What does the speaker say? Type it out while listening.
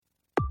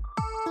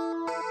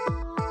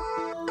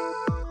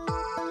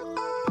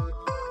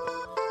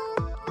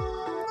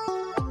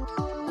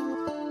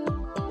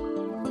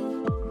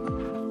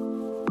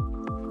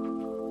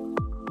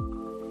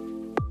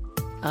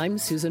I'm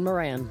Susan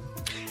Moran.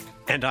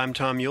 And I'm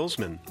Tom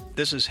Yulesman.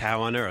 This is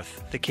How on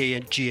Earth, the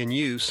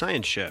KGNU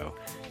Science Show.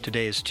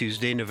 Today is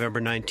Tuesday, November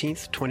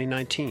 19th,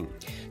 2019.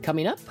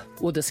 Coming up,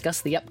 we'll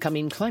discuss the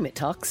upcoming climate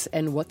talks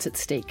and what's at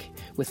stake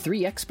with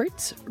three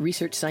experts: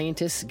 research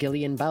scientist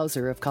Gillian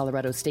Bowser of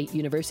Colorado State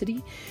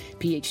University,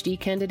 PhD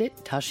candidate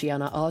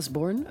Tashiana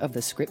Osborne of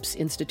the Scripps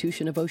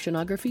Institution of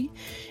Oceanography,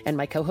 and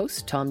my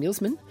co-host Tom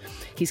Yulesman.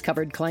 He's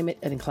covered climate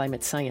and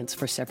climate science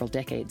for several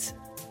decades.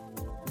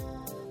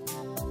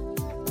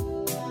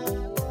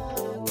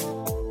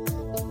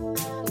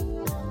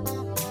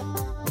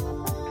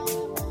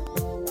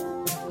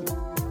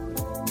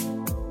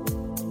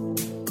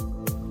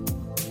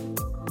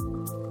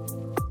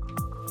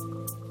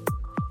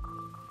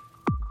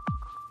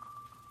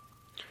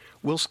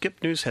 We'll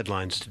skip news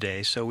headlines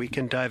today so we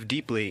can dive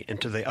deeply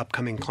into the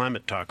upcoming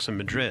climate talks in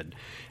Madrid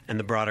and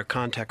the broader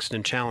context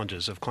and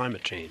challenges of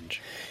climate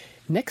change.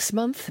 Next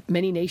month,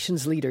 many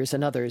nations' leaders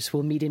and others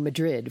will meet in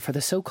Madrid for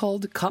the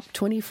so-called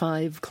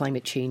COP25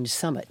 Climate Change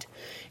Summit.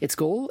 Its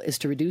goal is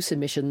to reduce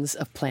emissions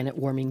of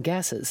planet-warming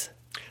gases.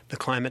 The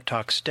climate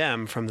talks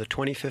stem from the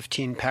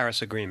 2015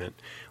 Paris Agreement,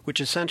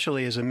 which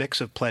essentially is a mix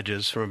of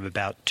pledges from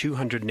about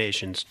 200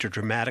 nations to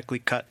dramatically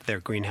cut their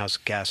greenhouse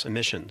gas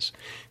emissions.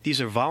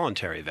 These are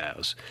voluntary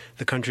vows.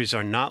 The countries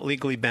are not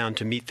legally bound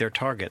to meet their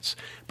targets,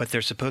 but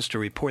they're supposed to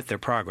report their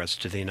progress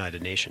to the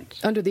United Nations.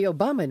 Under the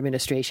Obama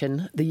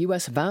administration, the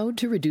U.S. vowed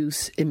to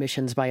reduce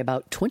emissions by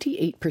about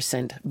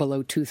 28%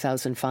 below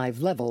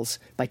 2005 levels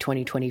by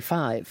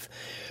 2025.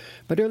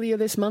 But earlier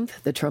this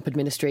month, the Trump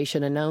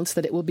administration announced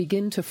that it will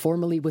begin to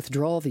formally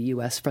withdraw the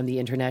U.S. from the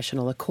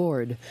international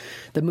accord.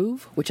 The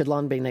move, which had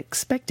long been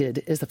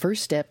expected, is the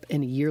first step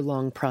in a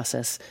year-long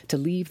process to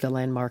leave the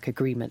landmark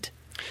agreement.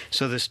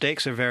 So the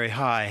stakes are very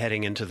high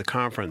heading into the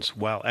conference,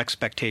 while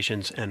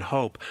expectations and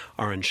hope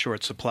are in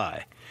short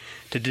supply.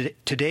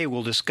 Today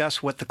we'll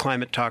discuss what the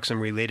climate talks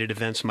and related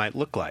events might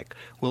look like.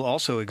 We'll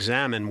also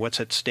examine what's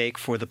at stake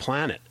for the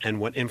planet and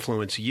what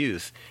influence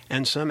youth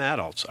and some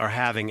adults are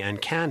having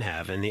and can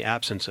have in the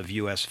absence of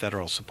U.S.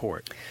 federal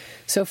support.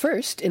 So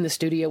first, in the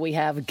studio we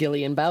have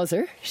Gillian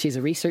Bowser. She's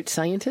a research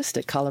scientist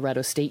at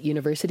Colorado State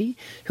University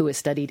who has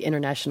studied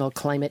international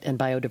climate and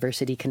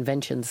biodiversity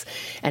conventions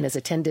and has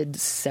attended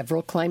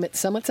several climate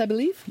summits, I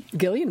believe.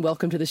 Gillian,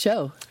 welcome to the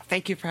show.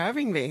 Thank you for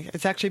having me.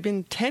 It's actually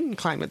been 10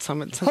 climate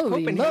summits since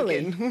Holy Copenhagen.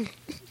 Moly.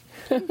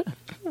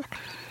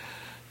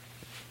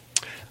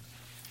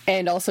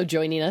 And also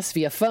joining us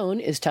via phone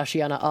is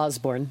Tashiana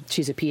Osborne.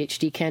 She's a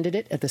PhD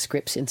candidate at the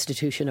Scripps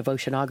Institution of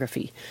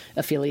Oceanography,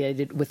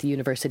 affiliated with the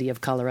University of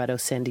Colorado,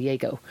 San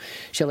Diego.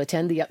 She'll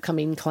attend the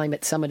upcoming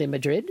climate summit in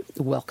Madrid.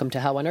 Welcome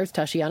to How on Earth,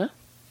 Tashiana.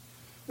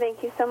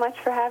 Thank you so much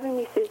for having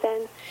me,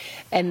 Suzanne.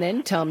 And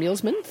then Tom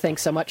Yulesman,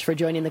 thanks so much for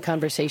joining the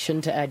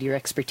conversation to add your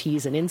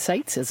expertise and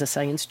insights as a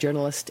science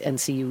journalist and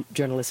CU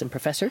journalism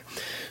professor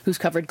who's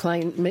covered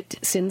climate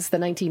since the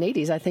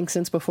 1980s, I think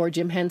since before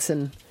Jim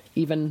Hansen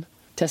even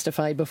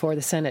testified before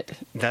the Senate.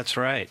 That's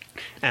right.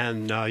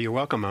 And you're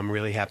welcome. I'm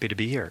really happy to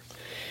be here.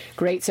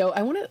 Great. So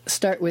I want to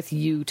start with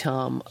you,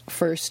 Tom.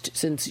 First,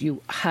 since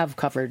you have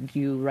covered,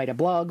 you write a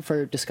blog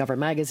for Discover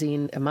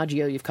Magazine,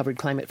 Imaggio, you've covered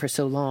climate for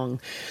so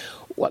long.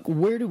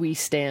 Where do we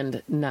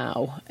stand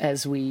now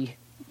as we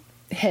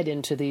head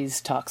into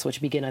these talks, which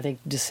begin, I think,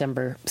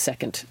 December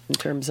 2nd, in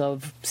terms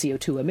of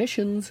CO2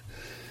 emissions,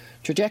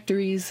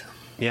 trajectories?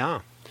 Yeah.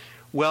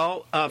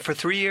 Well, for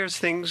 3 years,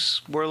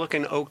 things were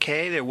looking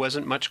okay. There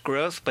wasn't much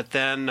growth, but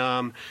then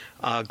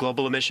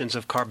global emissions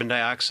of carbon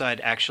dioxide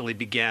actually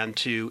began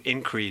to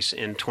increase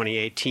in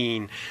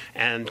 2018,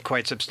 and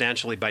quite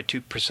substantially by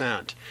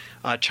 2%.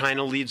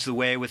 China leads the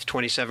way with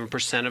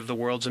 27% of the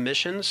world's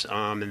emissions,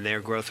 and their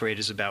growth rate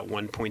is about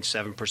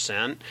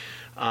 1.7%.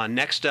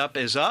 Next up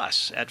is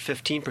us at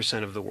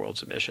 15% of the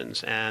world's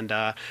emissions, and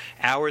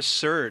ours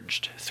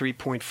surged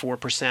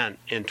 3.4%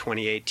 in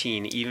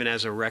 2018, even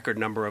as a record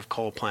number of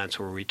coal plants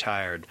were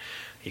retired.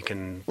 You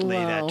can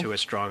lay that to a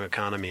strong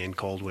economy in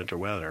cold winter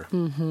weather.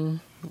 Mm-hmm.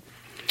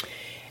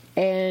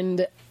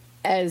 And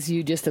as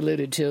you just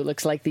alluded to, it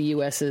looks like the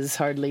U.S. is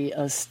hardly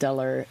a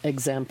stellar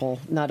example,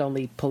 not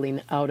only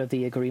pulling out of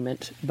the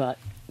agreement, but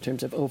in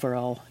terms of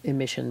overall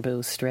emission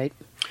boost, right?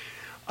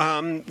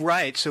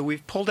 Right. So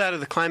we've pulled out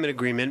of the climate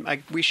agreement.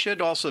 We should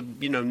also,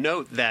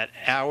 note that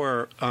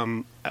our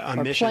emissions...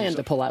 Or plan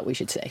to pull out, we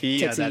should say.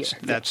 Yeah,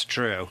 that's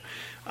true.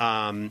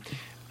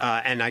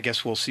 And I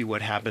guess we'll see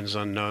what happens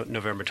on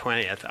November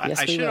 20th. Yes,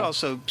 I should will.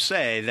 also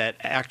say that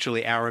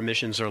actually our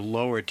emissions are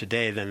lower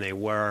today than they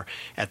were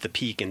at the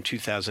peak in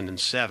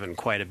 2007,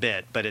 quite a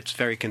bit. But it's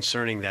very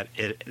concerning that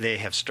they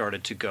have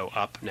started to go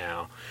up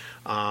now.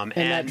 And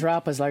that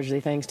drop was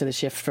largely thanks to the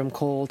shift from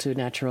coal to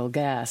natural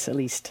gas, at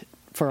least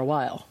for a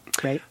while,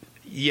 right?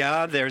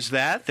 Yeah, there's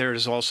that.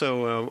 There's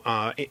also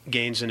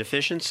gains in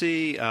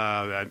efficiency.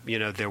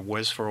 There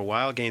was for a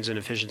while gains in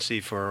efficiency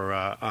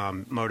for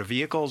motor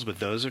vehicles, but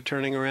those are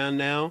turning around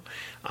now.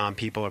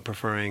 People are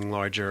preferring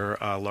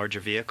larger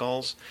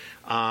vehicles.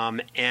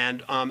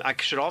 And I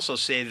should also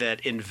say that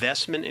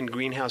investment in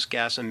greenhouse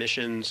gas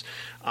emissions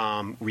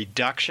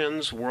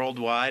reductions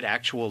worldwide,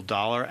 actual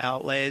dollar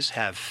outlays,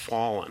 have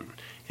fallen.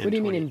 What do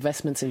you mean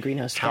investments in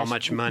greenhouse gas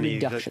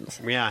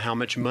reductions? How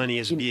much money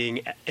is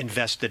being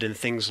invested in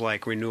things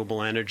like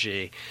renewable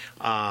energy,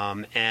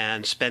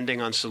 and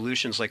spending on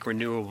solutions like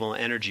renewable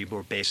energy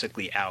were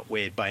basically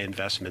outweighed by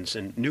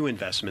new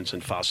investments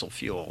in fossil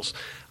fuels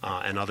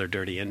and other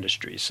dirty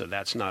industries. So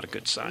that's not a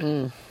good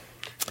sign.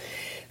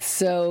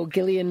 So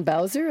Gillian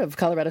Bowser of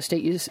Colorado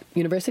State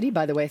University,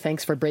 by the way,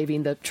 thanks for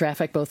braving the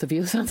traffic, both of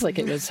you. Sounds like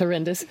it was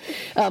horrendous.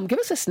 Give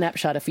us a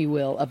snapshot, if you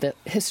will, of the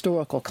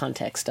historical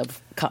context of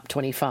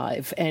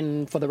COP25.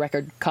 And for the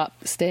record, COP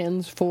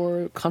stands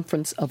for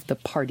Conference of the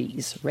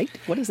Parties, right?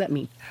 What does that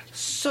mean?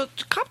 So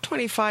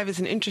COP25 is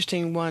an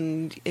interesting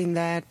one in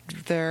that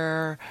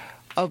there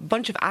a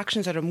bunch of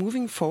actions that are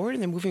moving forward,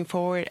 and they're moving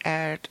forward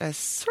at a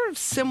sort of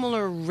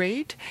similar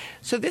rate.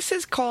 So this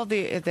is called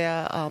the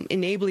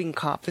enabling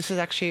COP. This is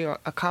actually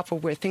a COP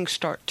where things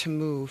start to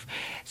move.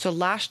 So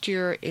last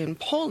year in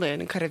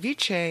Poland, in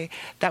Katowice,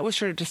 that was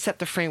sort of to set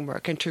the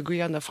framework and to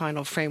agree on the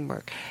final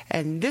framework.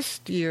 And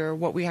this year,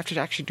 what we have to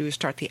actually do is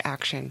start the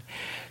action.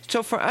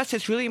 So for us,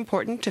 it's really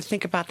important to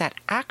think about that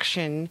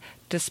action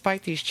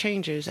despite these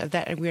changes,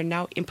 that we are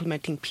now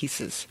implementing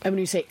pieces. And when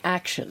you say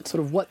action,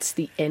 sort of what's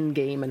the end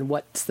game and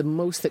what's the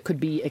most that could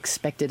be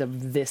expected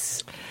of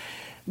this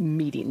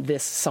meeting,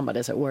 this summit,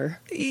 as it were?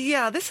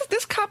 Yeah, this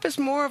COP is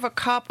more of a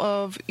COP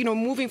of,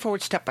 moving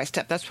forward step by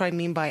step. That's what I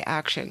mean by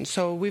action.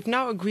 So we've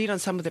now agreed on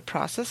some of the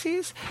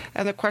processes,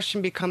 and the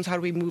question becomes how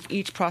do we move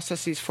each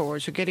processes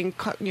forward? So putting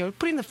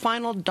the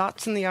final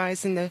dots in the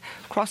I's and the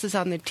crosses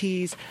on the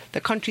T's.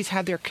 The countries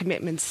have their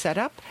commitments set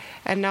up,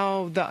 and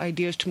now the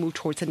idea is to move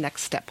towards the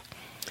next step.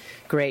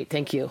 Great,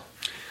 thank you.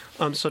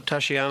 So,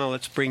 Tashiana,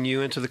 let's bring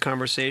you into the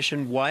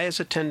conversation. Why is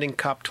attending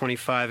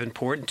COP25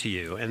 important to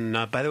you?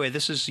 And by the way,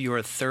 this is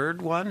your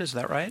third one, is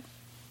that right?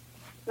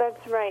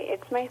 That's right.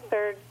 It's my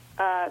third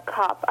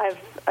COP. I've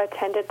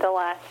attended the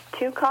last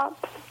two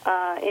COPs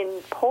in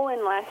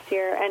Poland last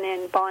year and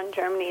in Bonn,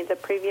 Germany the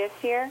previous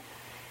year.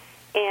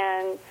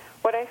 And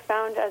what I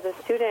found as a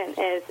student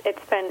is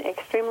it's been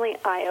extremely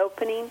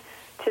eye-opening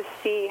to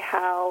see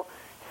how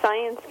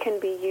science can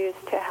be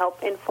used to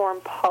help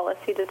inform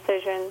policy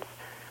decisions,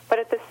 but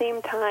at the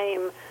same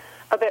time,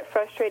 a bit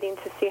frustrating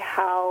to see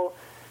how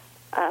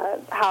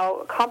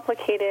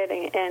complicated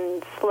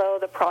and slow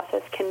the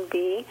process can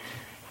be,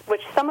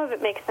 which some of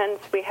it makes sense.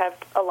 We have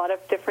a lot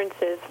of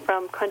differences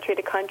from country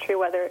to country,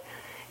 whether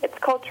it's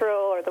cultural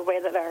or the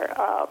way that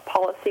our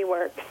policy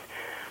works.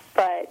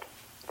 But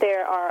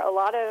there are a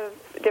lot of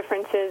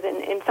differences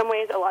and, in some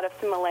ways, a lot of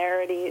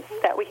similarities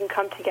that we can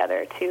come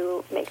together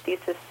to make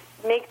these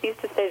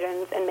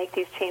decisions and make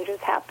these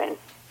changes happen.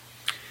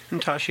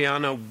 And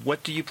Tashiana,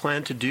 what do you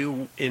plan to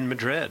do in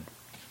Madrid?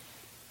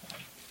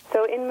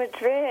 So in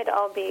Madrid,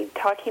 I'll be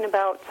talking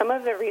about some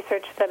of the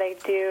research that I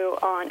do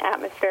on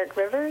atmospheric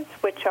rivers,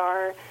 which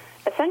are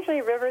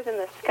essentially rivers in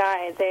the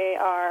sky. They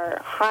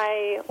are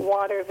high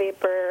water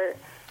vapor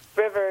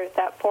rivers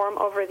that form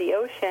over the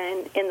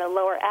ocean in the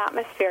lower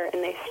atmosphere,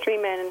 and they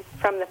stream in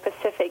from the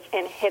Pacific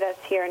and hit us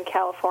here in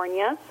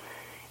California.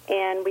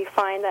 And we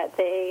find that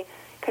they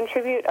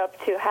contribute up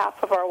to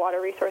half of our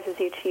water resources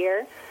each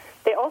year.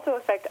 They also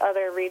affect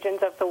other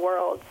regions of the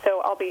world. So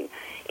I'll be,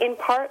 in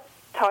part,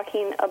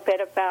 talking a bit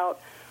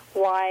about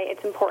why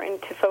it's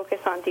important to focus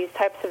on these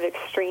types of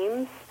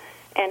extremes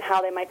and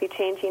how they might be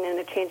changing in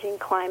a changing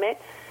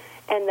climate,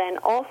 and then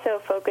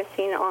also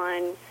focusing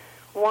on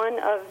one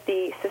of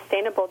the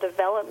Sustainable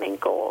Development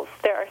Goals.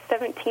 There are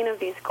 17 of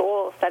these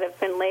goals that have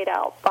been laid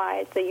out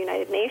by the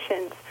United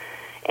Nations,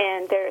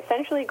 and they're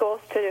essentially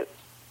goals to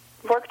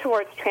work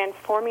towards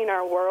transforming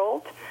our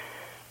world,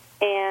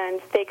 and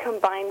they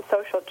combine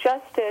social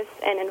justice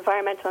and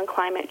environmental and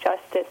climate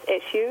justice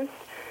issues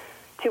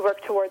to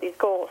work toward these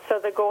goals. So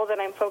the goal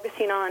that I'm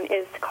focusing on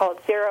is called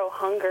Zero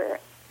Hunger,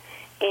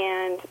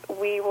 and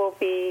we will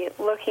be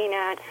looking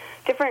at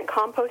different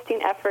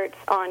composting efforts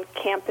on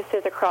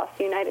campuses across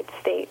the United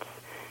States.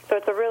 So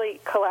it's a really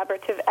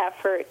collaborative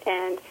effort,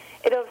 and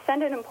it'll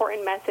send an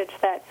important message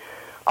that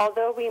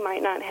although we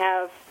might not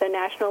have the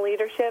national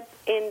leadership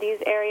in these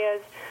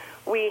areas,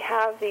 we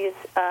have these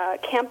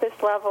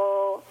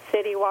campus-level,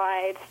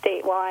 citywide,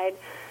 statewide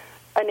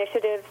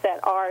initiatives that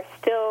are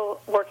still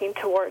working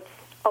towards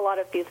a lot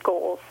of these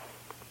goals.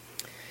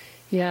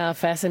 Yeah,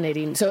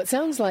 fascinating. So it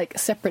sounds like,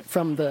 separate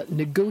from the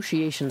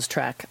negotiations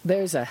track,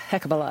 there's a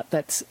heck of a lot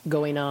that's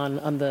going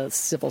on the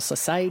civil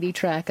society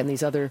track and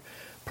these other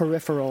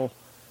peripheral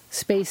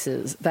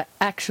spaces that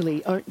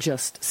actually aren't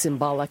just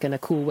symbolic and a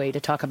cool way to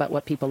talk about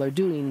what people are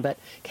doing, but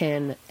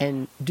can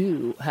and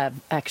do have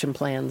action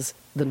plans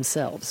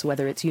themselves,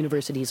 whether it's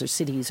universities or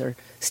cities or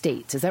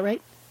states. Is that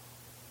right?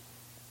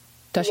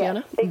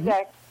 Tashiana?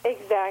 Yes,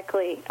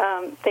 exactly.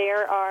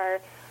 There are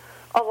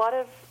a lot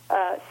of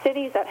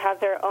cities that have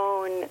their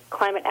own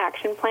climate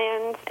action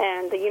plans,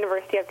 and the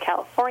University of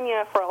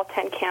California, for all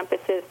 10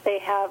 campuses, they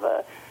have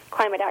a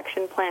climate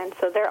action plan.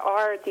 So there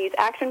are these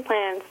action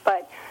plans,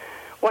 but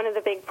one of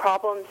the big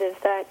problems is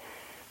that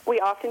we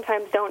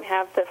oftentimes don't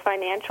have the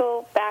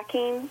financial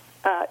backing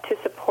to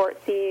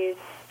support these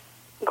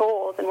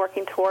goals and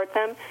working toward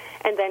them,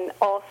 and then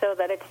also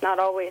that it's not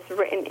always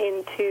written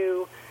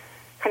into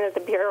kind of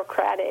the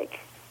bureaucratic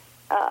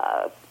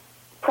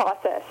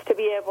process to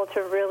be able to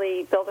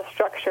really build a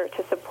structure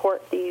to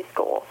support these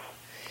goals.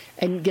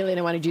 And Gillian,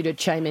 I wanted you to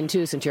chime in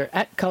too. Since you're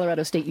at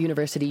Colorado State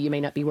University, you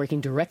may not be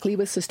working directly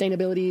with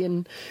sustainability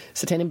and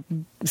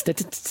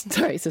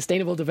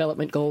sustainable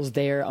development goals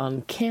there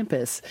on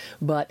campus,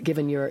 but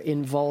given your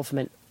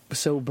involvement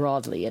so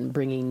broadly in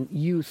bringing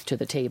youth to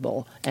the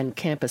table and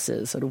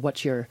campuses, sort of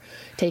what's your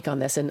take on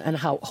this, and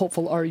how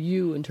hopeful are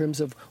you in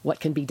terms of what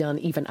can be done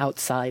even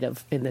outside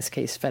of, in this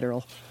case,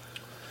 federal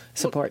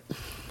support?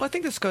 Well, I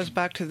think this goes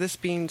back to this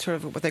being sort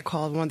of what they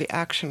call one of the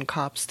action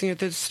COPs. The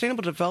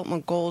Sustainable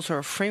Development Goals are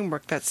a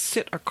framework that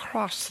sit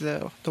across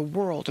the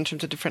world in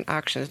terms of different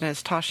actions. And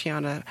as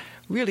Tashiana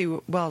really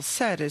well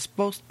said, is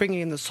both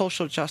bringing in the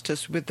social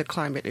justice with the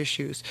climate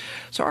issues.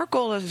 So our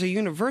goal as a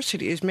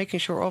university is making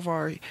sure all of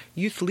our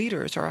youth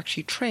leaders are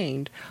actually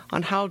trained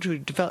on how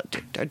to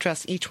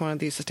address each one of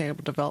these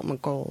Sustainable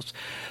Development Goals.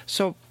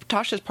 So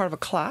Tasha is part of a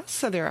class,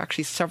 so there are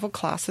actually several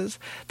classes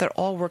that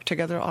all work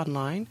together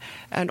online,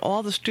 and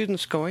all the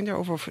students going, there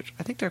are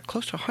I think there are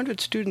close to 100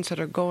 students that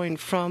are going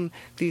from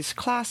these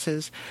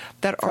classes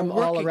that are from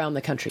all around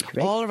the country,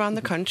 right? All around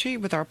the country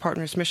with our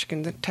partners,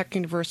 Michigan Tech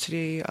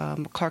University,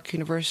 Clark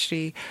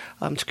University,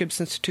 Scripps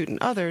Institute, and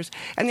others.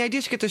 And the idea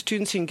is to get the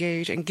students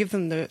engaged and give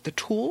them the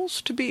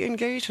tools to be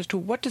engaged as to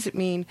what does it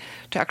mean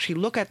to actually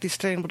look at these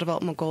Sustainable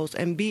Development Goals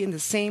and be in the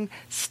same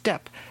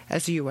step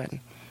as the UN.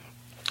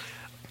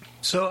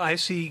 So I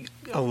see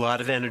a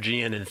lot of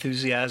energy and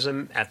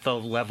enthusiasm at the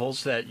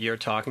levels that you're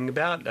talking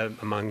about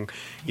among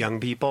young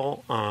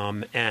people,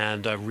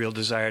 and a real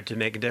desire to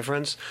make a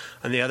difference.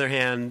 On the other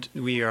hand,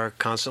 we are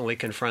constantly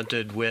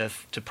confronted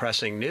with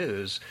depressing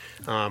news.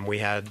 We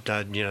had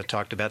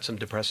talked about some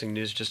depressing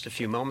news just a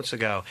few moments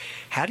ago.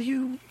 How do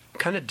you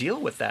kind of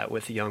deal with that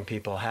with the young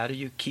people? How do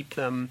you keep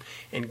them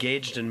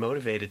engaged and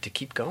motivated to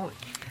keep going?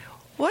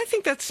 Well, I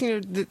think that's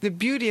the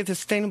beauty of the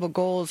sustainable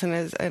goals,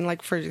 and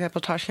like for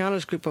example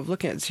Tashiana's group of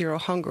looking at zero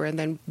hunger and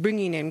then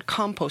bringing in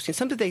composting,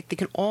 something they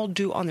can all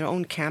do on their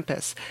own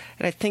campus.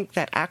 And I think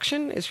that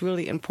action is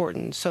really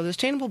important. So the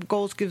sustainable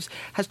goals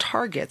has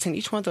targets, and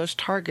each one of those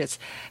targets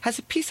has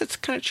a piece that's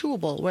kind of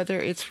chewable. Whether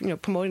it's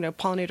promoting a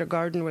pollinator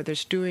garden, whether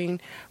it's doing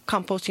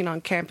composting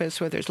on campus,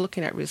 whether it's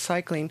looking at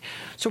recycling.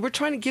 So we're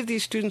trying to give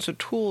these students a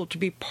tool to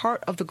be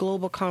part of the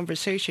global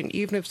conversation,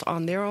 even if it's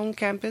on their own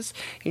campus,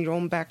 in your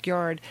own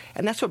backyard.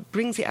 And that's what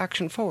brings the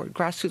action forward,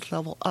 grassroots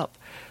level up.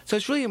 So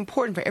it's really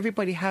important for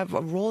everybody to have a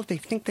role that they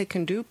think they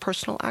can do,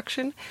 personal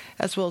action,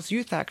 as well as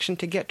youth action,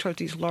 to get towards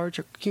these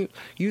larger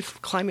youth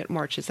climate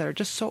marches that are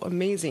just so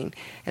amazing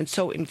and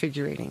so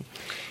invigorating.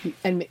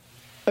 And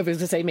I was going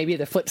to say, maybe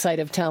the flip side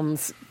of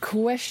Tom's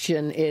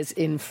question is,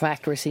 in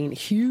fact, we're seeing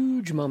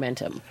huge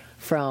momentum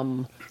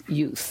from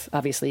youth.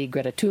 Obviously,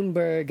 Greta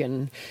Thunberg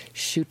and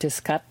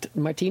Schutiskat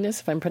Martinez,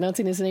 if I'm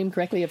pronouncing his name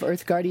correctly, of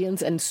Earth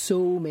Guardians, and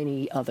so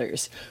many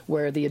others,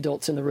 where the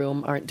adults in the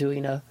room aren't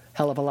doing a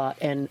hell of a lot,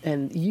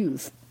 and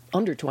youth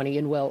under 20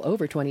 and well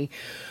over 20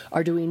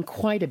 are doing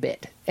quite a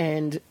bit.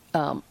 And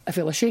I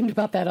feel ashamed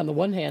about that on the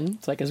one hand.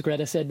 It's like, as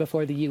Greta said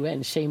before the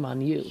UN, shame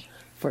on you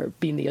for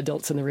being the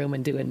adults in the room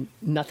and doing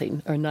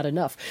nothing or not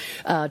enough.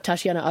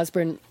 Tashiana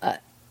Osborne,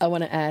 I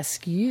want to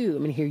ask you, I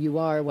mean, here you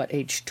are,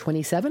 age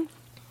 27?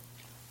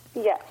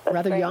 Yes.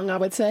 Rather right. young, I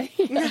would say.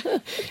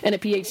 And a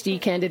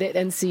PhD candidate,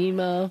 and seem,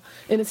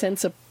 in a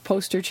sense, a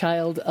poster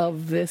child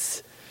of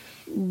this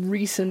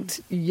recent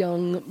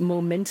young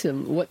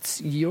momentum.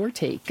 What's your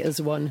take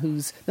as one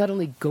who's not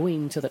only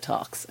going to the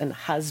talks and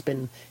has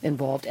been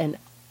involved and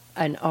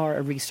are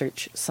a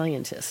research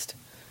scientist?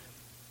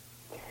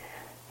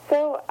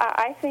 So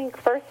I think,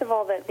 first of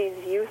all, that these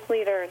youth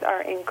leaders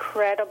are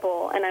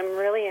incredible, and I'm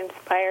really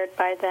inspired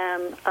by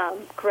them.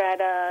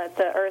 Greta,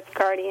 the Earth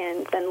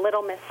Guardians, and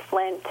Little Miss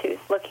Flint, who's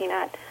looking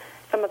at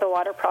some of the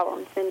water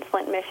problems in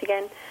Flint,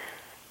 Michigan.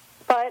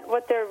 But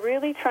what they're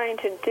really trying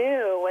to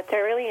do, what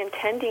they're really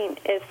intending,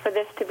 is for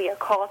this to be a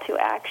call to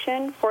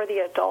action for the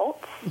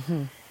adults.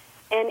 Mm-hmm.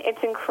 And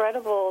it's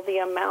incredible the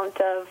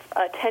amount of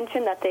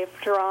attention that they've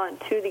drawn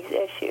to these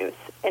issues.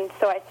 And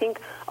so I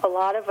think a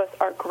lot of us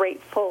are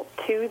grateful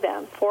to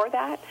them for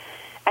that.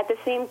 At the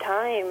same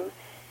time,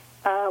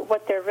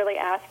 what they're really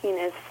asking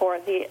is for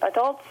the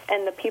adults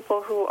and the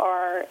people who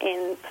are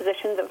in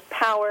positions of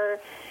power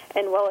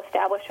and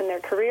well-established in their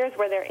careers,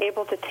 where they're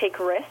able to take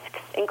risks,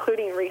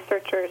 including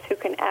researchers who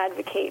can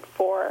advocate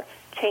for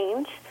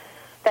change,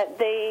 that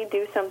they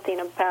do something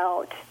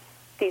about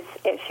these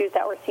issues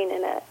that we're seeing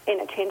in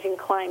a changing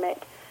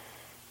climate.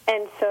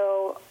 And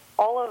so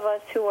all of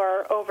us who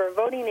are over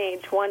voting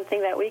age, one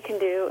thing that we can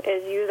do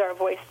is use our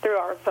voice through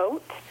our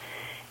vote.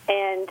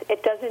 And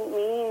it doesn't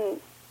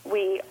mean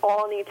we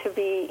all need to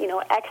be,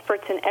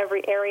 experts in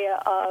every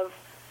area of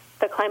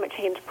the climate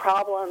change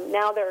problem.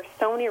 Now there are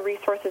so many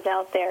resources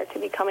out there to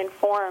become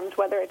informed,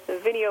 whether it's a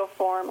video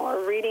form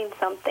or reading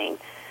something.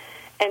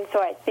 And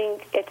so I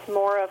think it's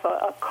more of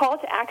a call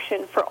to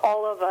action for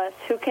all of us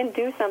who can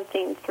do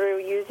something through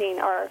using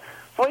our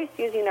voice,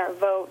 using our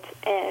vote,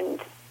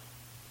 and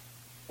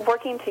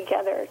working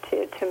together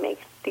to make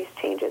these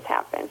changes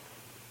happen.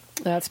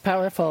 That's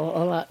powerful.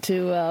 A lot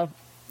to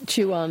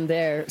chew on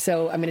there.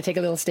 So I'm going to take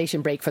a little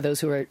station break for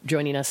those who are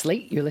joining us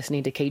late. You're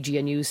listening to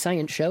KGNU's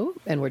Science Show,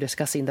 and we're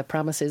discussing the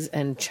promises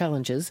and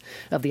challenges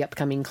of the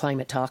upcoming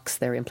climate talks,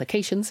 their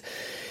implications,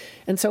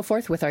 and so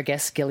forth, with our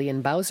guest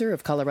Gillian Bowser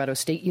of Colorado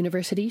State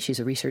University.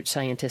 She's a research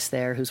scientist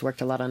there who's worked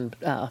a lot on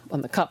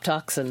the COP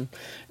talks and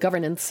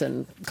governance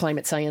and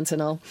climate science and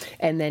all.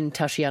 And then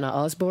Tashiana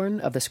Osborne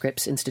of the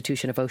Scripps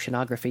Institution of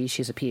Oceanography.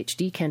 She's a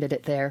PhD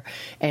candidate there,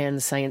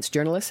 and science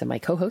journalist and my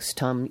co-host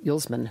Tom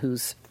Yulsman,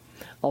 who's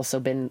also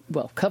been,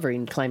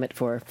 covering climate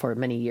for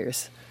many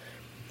years.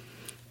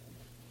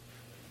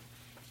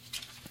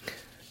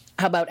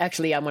 How about,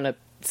 actually, I want to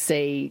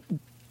say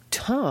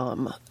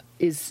Tom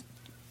is...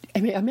 I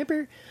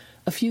remember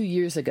a few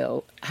years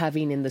ago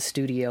having in the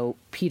studio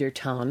Peter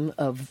Tan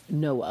of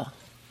NOAA,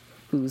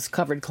 who's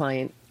covered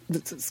climate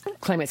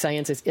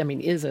scientist,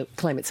 is a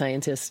climate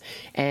scientist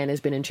and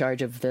has been in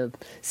charge of the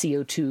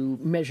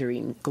CO2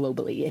 measuring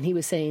globally. And he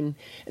was saying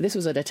this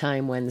was at a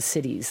time when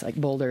cities like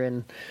Boulder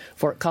and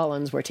Fort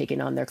Collins were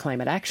taking on their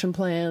climate action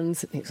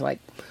plans. He's like,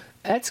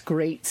 that's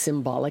great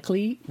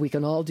symbolically. We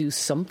can all do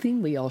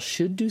something. We all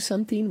should do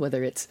something,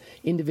 whether it's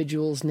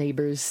individuals,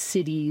 neighbors,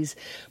 cities,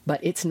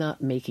 but it's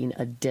not making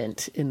a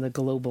dent in the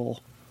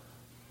global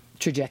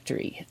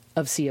trajectory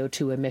of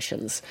CO2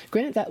 emissions.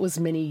 Granted, that was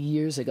many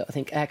years ago. I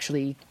think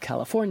actually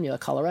California,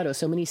 Colorado,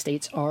 so many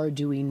states are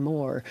doing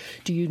more.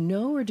 Do you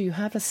know, or do you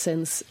have a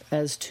sense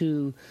as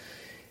to,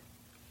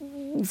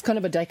 it's kind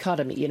of a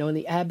dichotomy, in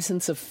the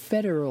absence of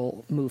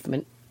federal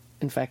movement,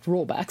 in fact,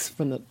 rollbacks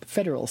from the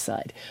federal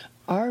side,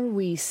 are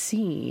we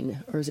seeing,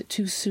 or is it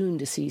too soon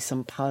to see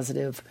some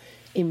positive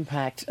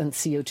impact on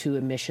CO2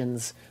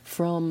 emissions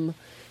from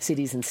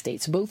cities and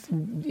states, both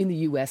in the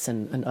U.S.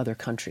 and other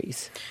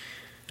countries?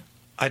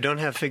 I don't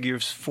have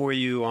figures for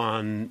you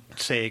on,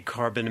 say,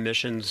 carbon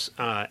emissions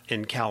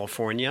in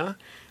California,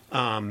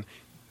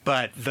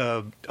 but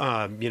the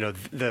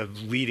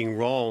leading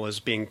role is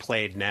being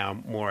played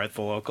now more at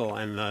the local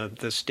and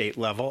the state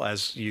level,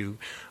 as you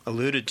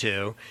alluded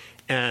to.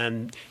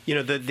 And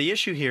the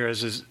issue here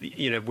is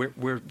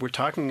we're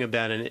talking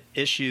about an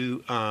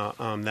issue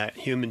that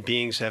human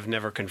beings have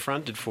never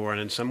confronted for,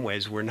 and in some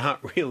ways we're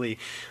not really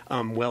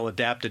well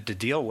adapted to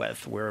deal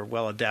with. We're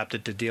well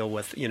adapted to deal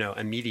with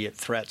immediate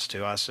threats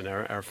to us and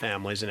our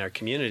families and our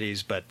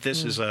communities, but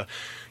this is a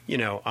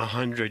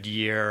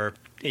 100-year,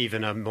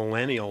 even a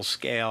millennial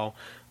scale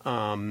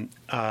kind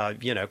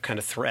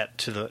of threat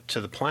to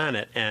the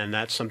planet, and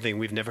that's something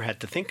we've never had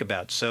to think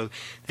about. So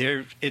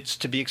it's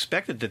to be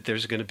expected that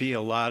there's going to be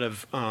a lot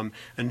of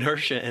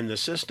inertia in the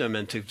system,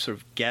 and to sort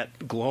of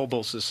get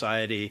global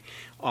society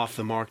off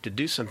the mark to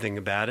do something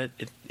about it.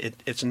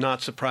 It's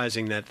not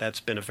surprising that that's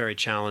been a very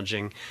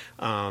challenging,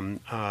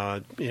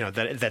 that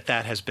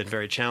has been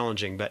very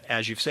challenging. But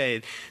as you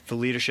say, the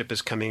leadership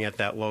is coming at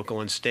that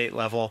local and state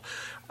level.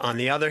 On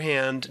the other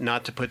hand,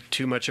 not to put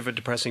too much of a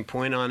depressing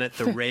point on it,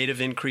 the rate of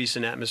increase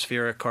in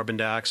atmospheric carbon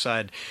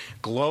dioxide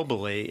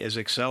globally is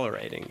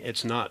accelerating.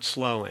 It's not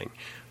slowing.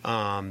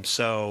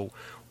 So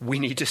we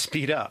need to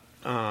speed up.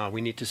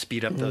 We need to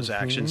speed up those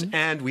actions,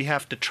 and we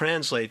have to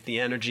translate the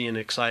energy and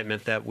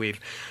excitement that we've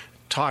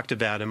talked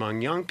about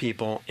among young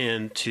people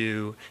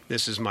into,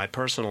 this is my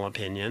personal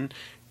opinion,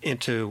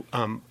 into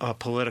a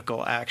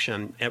political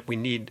action. We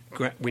need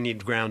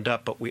ground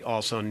up, but we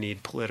also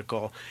need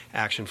political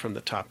action from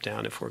the top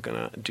down if we're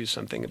going to do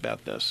something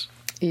about this.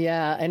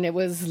 Yeah, and it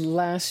was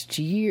last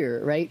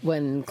year, right,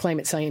 when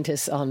climate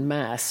scientists en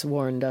masse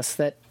warned us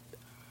that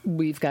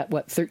we've got,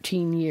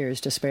 13 years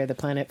to spare the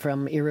planet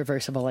from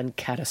irreversible and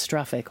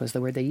catastrophic, was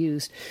the word they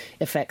used,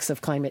 effects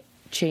of climate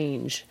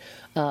change.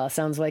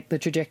 Sounds like the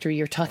trajectory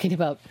you're talking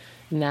about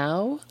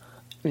now.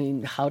 I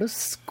mean, how to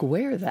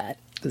square that?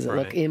 Does it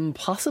look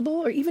impossible?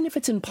 Or even if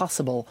it's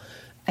impossible,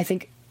 I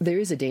think there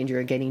is a danger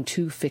of getting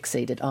too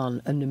fixated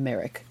on a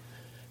numeric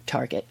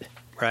target.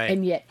 Right.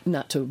 And yet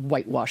not to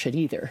whitewash it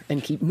either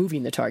and keep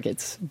moving the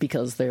targets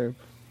because they're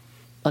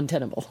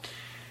untenable.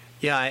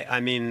 Yeah, I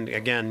mean,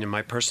 again, in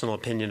my personal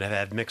opinion, I've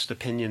had mixed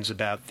opinions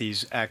about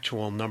these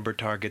actual number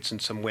targets. In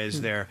some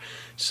ways, they're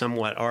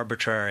somewhat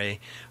arbitrary,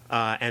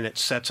 and it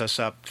sets us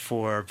up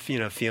for,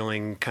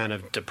 feeling kind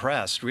of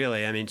depressed,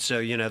 really. I mean, so,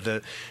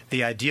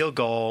 the ideal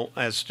goal,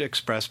 as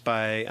expressed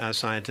by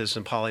scientists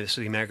and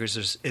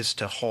policymakers, is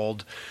to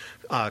hold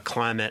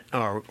climate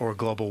or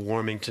global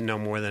warming to no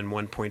more than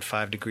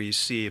 1.5 degrees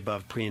C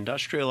above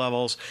pre-industrial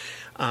levels.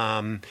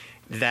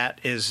 that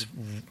is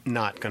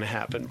not going to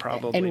happen,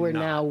 probably. And we're not.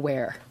 now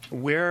where?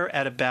 We're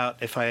at about,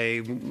 if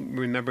I'm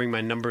remembering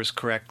my numbers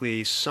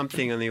correctly,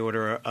 something on the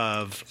order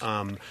of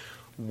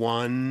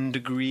 1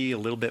 degree, a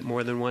little bit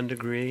more than 1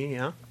 degree,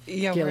 yeah?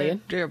 Yeah,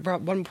 Gillian? we're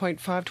about 1.5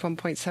 to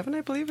 1.7,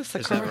 I believe, is the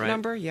current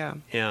number. Yeah.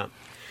 Yeah.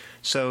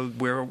 So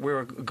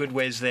we're a good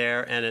ways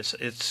there, and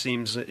it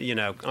seems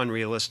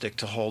unrealistic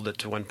to hold it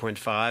to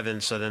 1.5,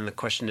 and so then the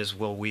question is,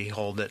 will we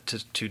hold it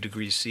to 2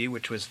 degrees C,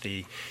 which was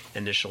the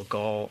initial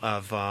goal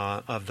of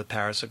the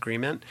Paris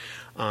Agreement,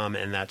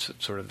 and that's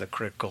sort of the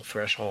critical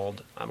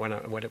threshold.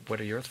 What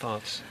are your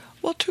thoughts?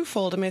 Well,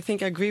 twofold. I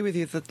think I agree with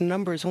you that the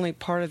number is only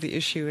part of the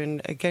issue.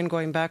 And again,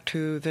 going back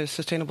to the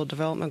Sustainable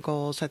Development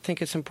Goals, I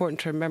think it's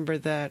important to remember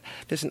that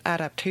there's an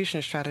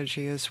adaptation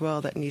strategy as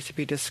well that needs to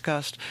be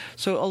discussed.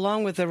 So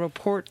along with the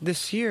report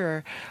this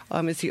year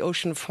is the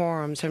ocean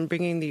forums and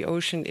bringing the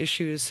ocean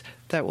issues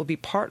that will be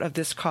part of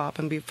this COP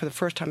and be for the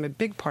first time a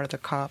big part of the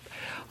COP,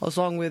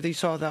 along with you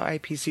saw the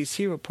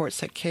IPCC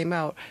reports that came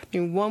out.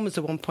 One was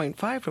the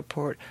 1.5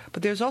 report,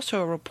 but there's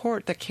also a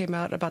report that came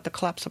out about the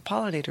collapse of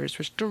pollinators,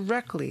 which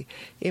directly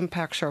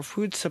impacts our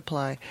food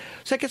supply.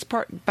 So that gets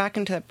back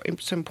into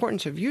the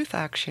importance of youth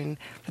action.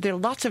 That there are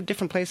lots of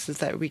different places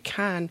that we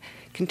can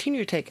continue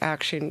to take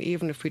action,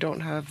 even if we don't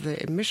have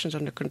the emissions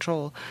under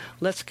control.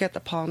 Let's get the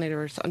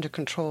pollinators under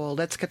control.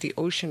 Let's get the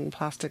ocean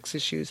plastics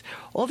issues,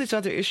 all these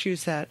other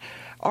issues that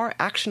are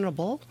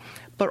actionable,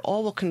 but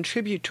all will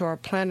contribute to our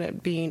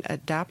planet being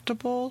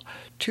adaptable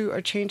to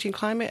a changing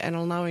climate and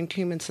allowing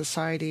human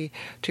society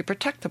to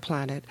protect the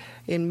planet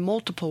in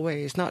multiple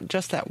ways, not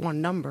just that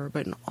one number,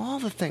 but in all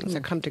the things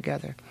that come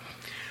together.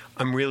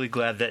 I'm really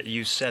glad that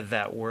you said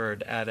that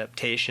word,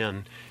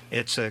 adaptation.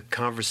 It's a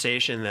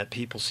conversation that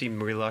people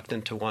seem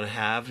reluctant to want to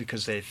have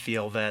because they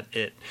feel that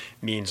it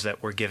means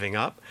that we're giving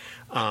up.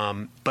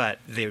 But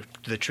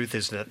the truth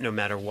is that no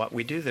matter what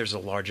we do, there's a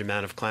large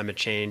amount of climate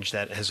change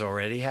that has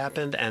already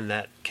happened and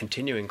that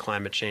continuing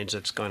climate change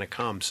that's going to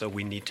come. So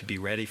we need to be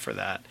ready for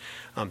that.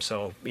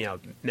 So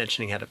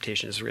mentioning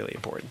adaptation is really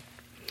important.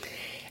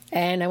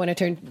 And I want to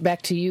turn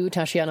back to you,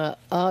 Tashiana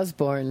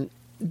Osborne.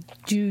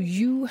 Do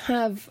you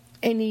have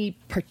any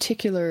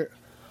particular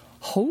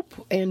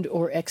hope and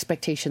or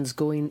expectations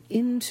going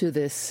into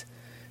this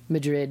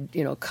Madrid,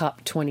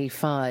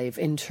 COP25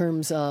 in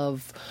terms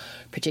of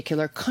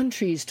particular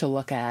countries to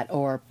look at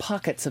or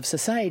pockets of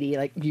society,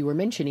 like you were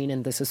mentioning,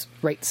 and this is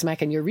right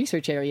smack in your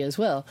research area as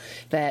well,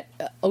 that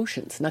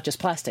oceans, not just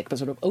plastic, but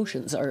sort of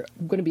oceans are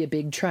going to be a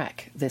big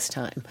track this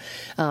time.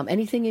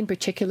 Anything in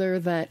particular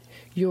that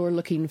you're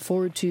looking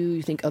forward to,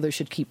 you think others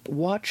should keep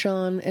watch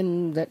on,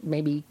 and that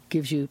maybe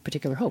gives you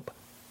particular hope?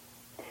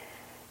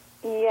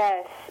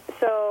 Yes.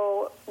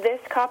 So this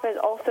COP is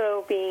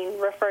also being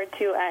referred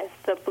to as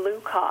the Blue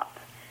COP.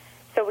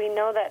 So we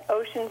know that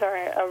oceans are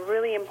a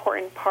really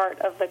important part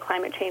of the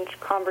climate change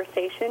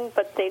conversation,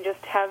 but they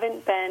just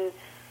haven't been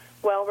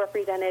well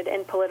represented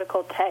in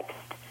political text.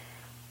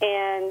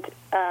 And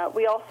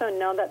we also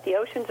know that the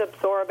oceans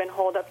absorb and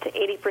hold up to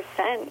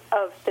 80%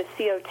 of the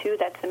CO2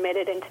 that's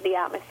emitted into the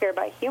atmosphere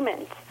by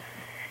humans.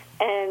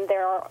 And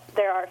there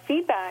are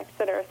feedbacks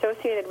that are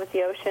associated with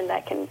the ocean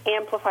that can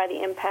amplify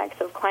the impacts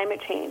of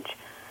climate change.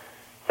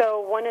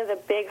 So one of the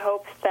big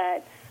hopes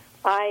that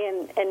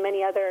I and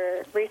many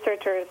other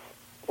researchers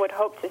would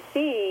hope to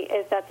see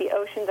is that the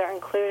oceans are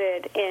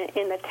included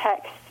in the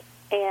text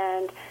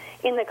and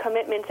in the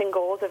commitments and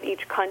goals of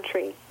each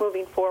country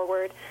moving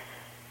forward.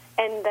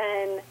 And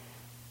then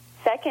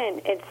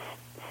second, it's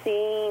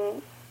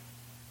seeing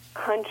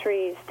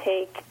countries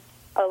take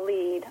a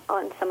lead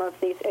on some of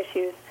these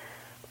issues.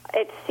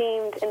 It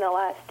seemed in the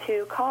last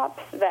two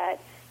COPs that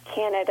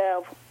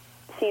Canada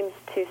seems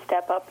to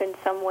step up in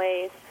some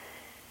ways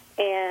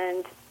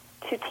and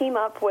to team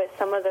up with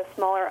some of the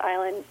smaller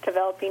island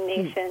developing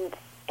nations.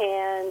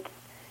 And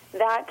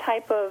that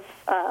type of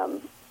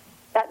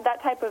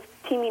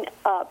teaming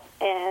up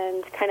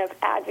and kind of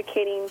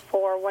advocating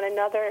for one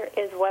another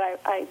is what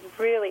I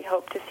really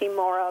hope to see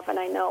more of, and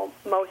I know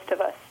most of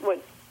us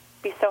would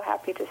be so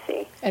happy to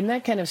see. And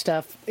that kind of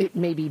stuff, it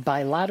may be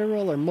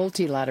bilateral or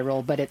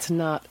multilateral, but it's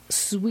not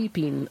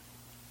sweeping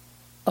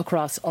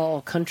across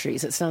all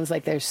countries. It sounds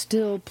like there's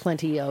still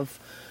plenty of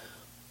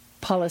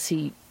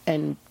policy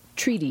and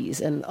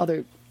treaties and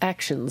other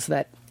actions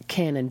that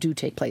can and do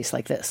take place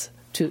like this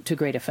to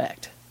great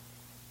effect.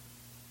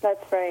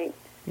 That's right.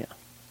 Yeah.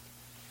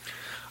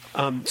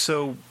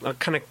 So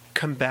kind of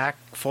come back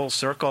full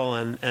circle,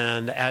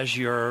 and as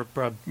you're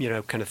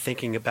kind of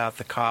thinking about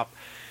the COP,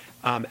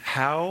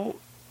 how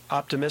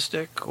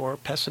optimistic or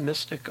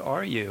pessimistic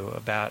are you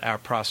about our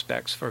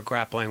prospects for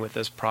grappling with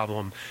this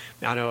problem?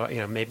 I know,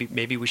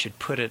 maybe we should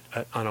put it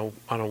on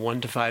a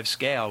 1 to 5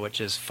 scale, which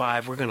is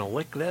 5 we're going to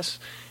lick this,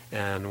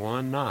 and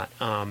 1 not.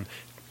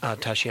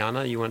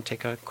 Tashiana, you want to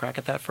take a crack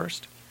at that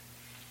first?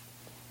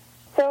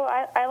 So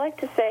I like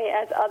to say,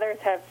 as others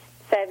have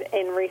said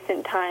in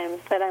recent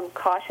times, that I'm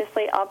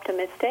cautiously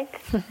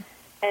optimistic.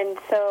 And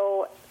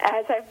so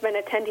as I've been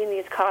attending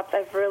these COPs,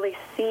 I've really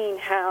seen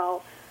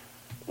how,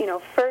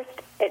 first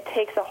it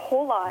takes a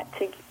whole lot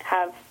to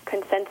have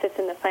consensus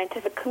in the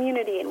scientific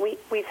community, and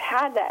we've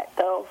had that,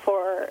 though,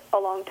 for a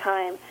long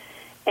time,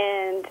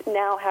 and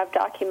now have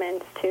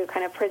documents to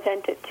kind of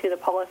present it to the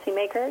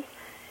policymakers.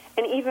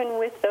 And even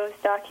with those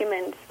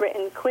documents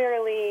written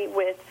clearly,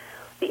 with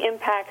the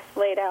impacts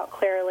laid out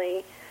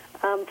clearly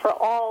for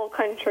all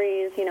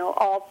countries,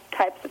 all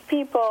types of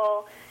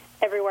people,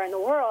 everywhere in the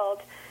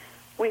world,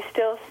 we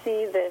still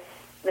see this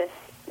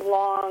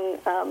long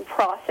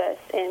process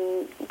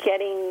in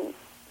getting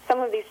some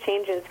of these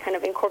changes kind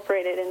of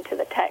incorporated into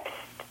the text,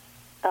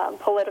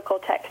 political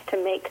text, to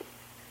make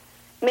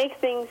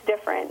things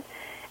different.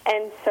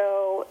 And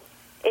so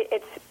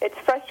it's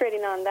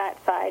frustrating on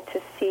that side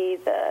to see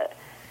the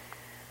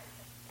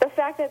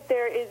fact that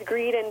there is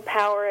greed and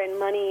power and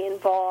money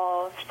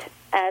involved,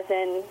 as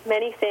in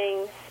many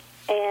things,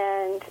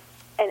 and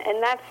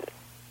that's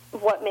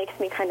what makes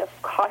me kind of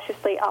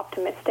cautiously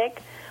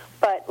optimistic.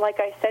 But like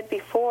I said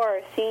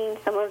before, seeing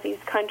some of these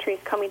countries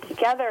coming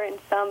together and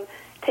some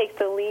take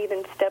the lead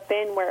and step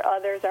in where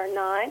others are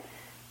not,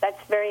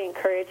 that's very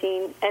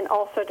encouraging. And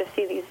also to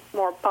see these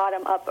more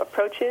bottom-up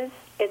approaches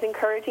is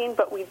encouraging,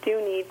 but we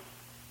do need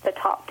the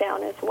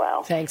top-down as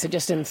well. Thanks. And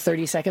just in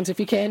 30 seconds,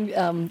 if you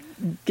can,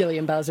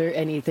 Gillian Bowser,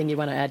 anything you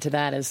want to add to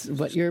that as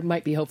what you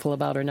might be hopeful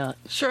about or not?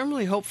 Sure, I'm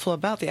really hopeful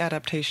about the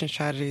adaptation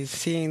strategies,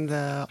 seeing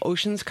the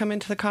oceans come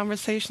into the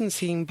conversation,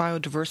 seeing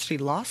biodiversity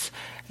loss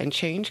and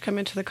change come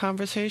into the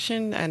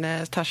conversation. And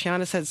as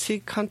Tashiana said, see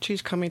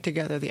countries coming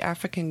together. The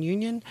African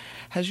Union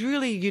has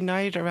really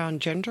united around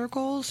gender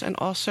goals and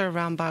also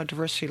around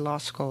biodiversity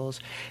loss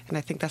goals. And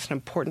I think that's an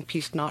important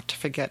piece not to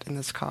forget in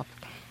this COP.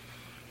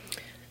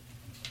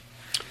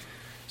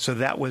 So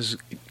that was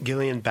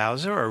Gillian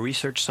Bowser, a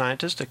research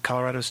scientist at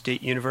Colorado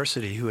State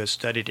University who has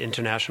studied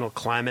international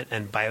climate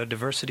and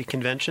biodiversity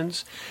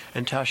conventions,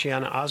 and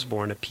Tashiana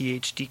Osborne, a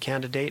PhD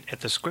candidate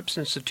at the Scripps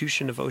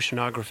Institution of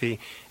Oceanography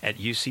at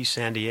UC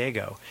San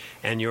Diego.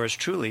 And yours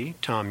truly,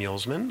 Tom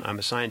Yulesman. I'm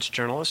a science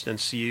journalist and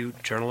CU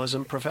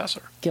journalism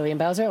professor. Gillian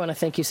Bowser, I want to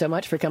thank you so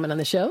much for coming on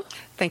the show.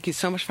 Thank you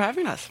so much for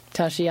having us.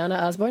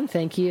 Tashiana Osborne,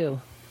 thank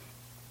you.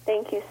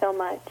 Thank you so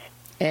much.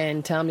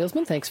 And Tom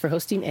Yulesman, thanks for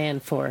hosting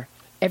and for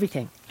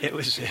everything.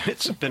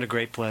 It's been a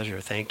great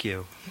pleasure. Thank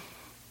you.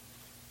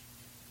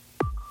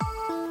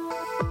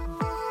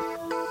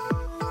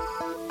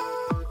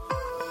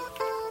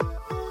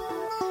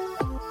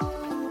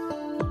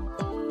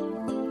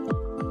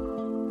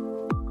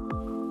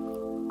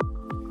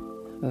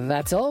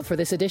 That's all for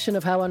this edition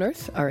of How on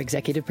Earth. Our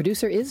executive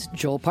producer is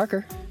Joel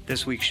Parker.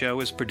 This week's show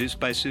was produced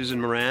by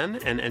Susan Moran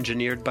and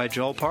engineered by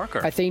Joel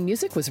Parker. Our theme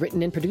music was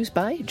written and produced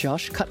by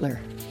Josh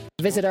Cutler.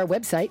 Visit our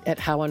website at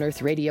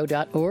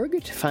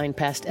howonearthradio.org to find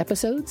past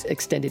episodes,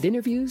 extended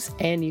interviews,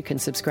 and you can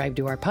subscribe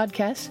to our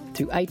podcast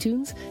through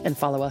iTunes and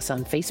follow us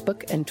on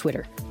Facebook and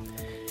Twitter.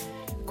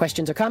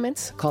 Questions or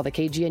comments? Call the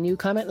KGNU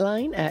comment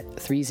line at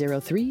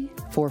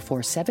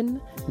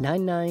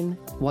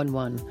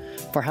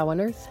 303-447-9911. For How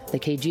on Earth, the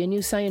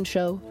KGNU Science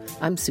Show,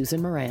 I'm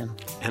Susan Moran.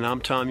 And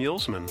I'm Tom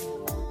Yulesman.